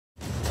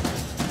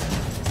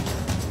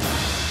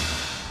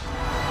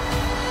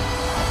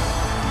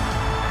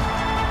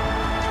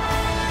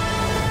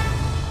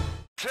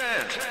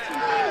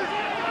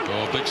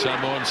big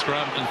Samoan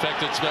scrum. In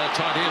fact, it's tight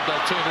head.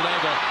 They've turned it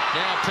over.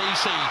 Now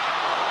PC.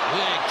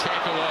 Big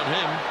tackle on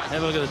him.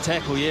 Have a look at the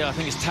tackle, yeah. I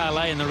think it's Tale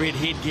in the red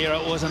headgear.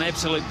 It was an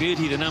absolute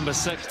beauty, the number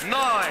 6. 9.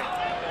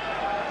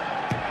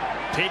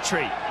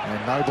 Petrie.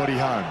 And nobody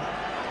home.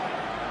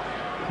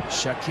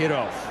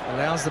 Shakirov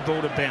allows the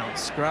ball to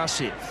bounce.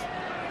 Grashev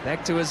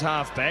back to his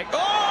halfback.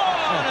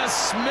 Oh, and a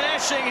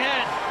smashing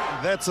hit.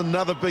 That's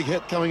another big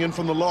hit coming in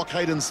from the lock,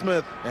 Hayden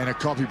Smith. And a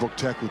copybook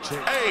tackle too.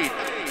 8.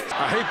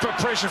 A heap of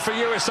pressure for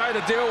USA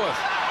to deal with.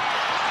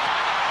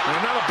 And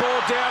another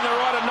ball down the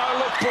right, a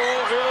no-look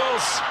ball,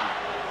 Earls.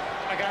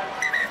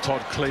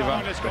 Todd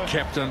Cleaver, the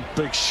captain,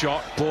 big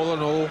shot, ball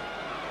and all.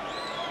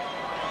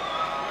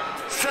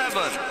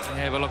 7.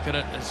 Have a look at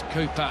it as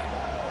Cooper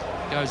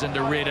goes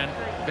into Redden,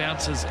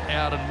 bounces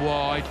out and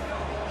wide.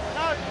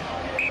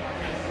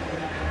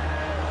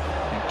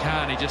 And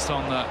Carney just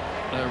on the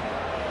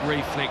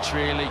reflex,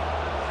 really,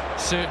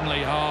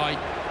 certainly high.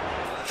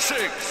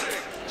 6.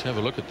 Let's have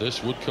a look at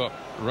this. Woodcock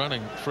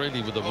running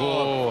freely with the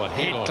ball. Oh,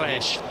 head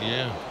clash.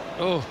 Yeah.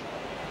 Oh,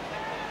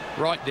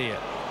 right there.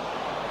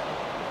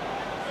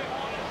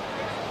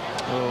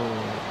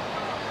 Oh.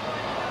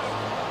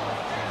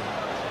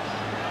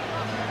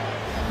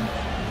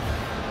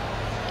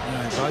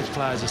 No, both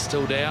players are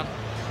still down.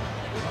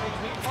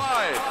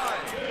 5.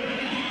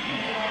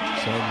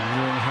 So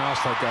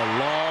Newhouse, they go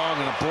long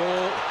and a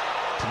ball.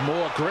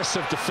 More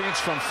aggressive defence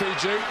from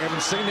Fiji.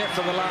 Haven't seen that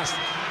for the last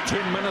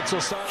 10 minutes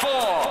or so.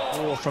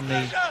 4. More from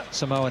the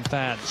Samoan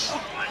fans.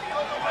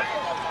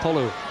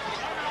 Polu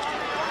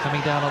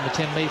coming down on the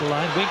 10-metre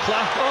line.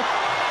 Winkler,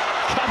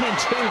 cut in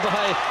two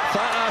by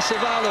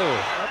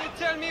Fa'asavalu.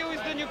 Tell me who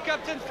is the new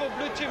captain for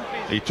Blue Team,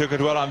 please. He took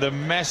it well under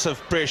massive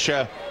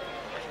pressure,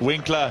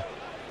 Winkler,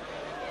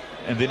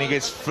 and then he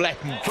gets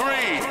flattened. 3.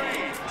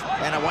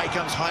 And away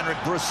comes Heinrich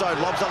Brousseau,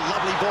 lobs a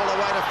lovely ball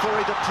away to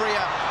Furi de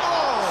Pria.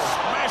 Oh,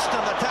 smashed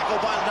in the tackle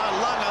by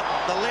Nalunga.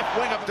 The left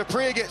wing of de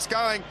Pria gets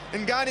going.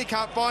 Ngani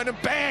can't find him.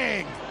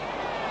 Bang!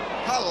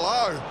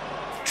 Hello.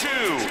 2.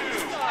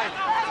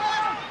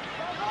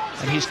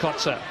 And here's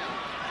Kotzer.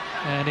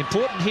 And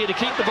important here to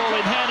keep the ball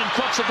in hand, and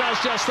Kotzer does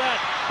just that.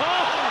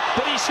 Oh,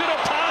 but he should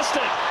have passed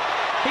it.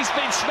 He's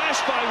been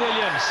smashed by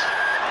Williams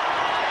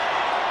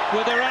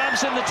with their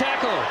arms in the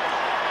tackle.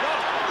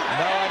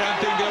 No, I don't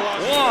think there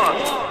was.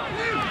 1.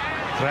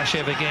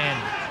 Grashev again.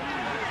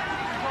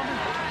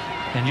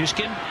 And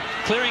Yushkin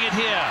clearing it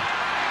here.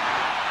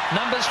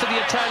 Numbers for the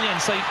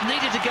Italians. They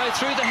needed to go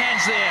through the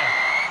hands there.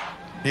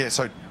 Yeah,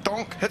 so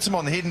Donk hits him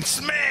on the head and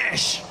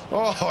smash.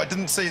 Oh, I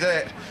didn't see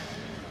that.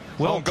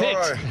 Well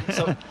picked.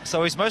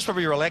 So he's most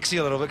probably relaxing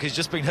a little bit because he's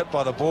just been hit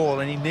by the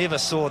ball, and he never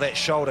saw that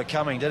shoulder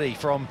coming, did he,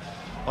 from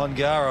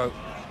Ongaro?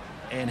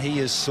 And he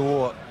is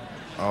sore.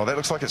 Oh, that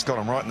looks like it's got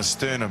him right in the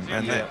sternum,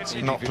 and Yeah, that's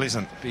not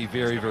pleasant. Be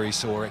very, very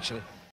sore, actually.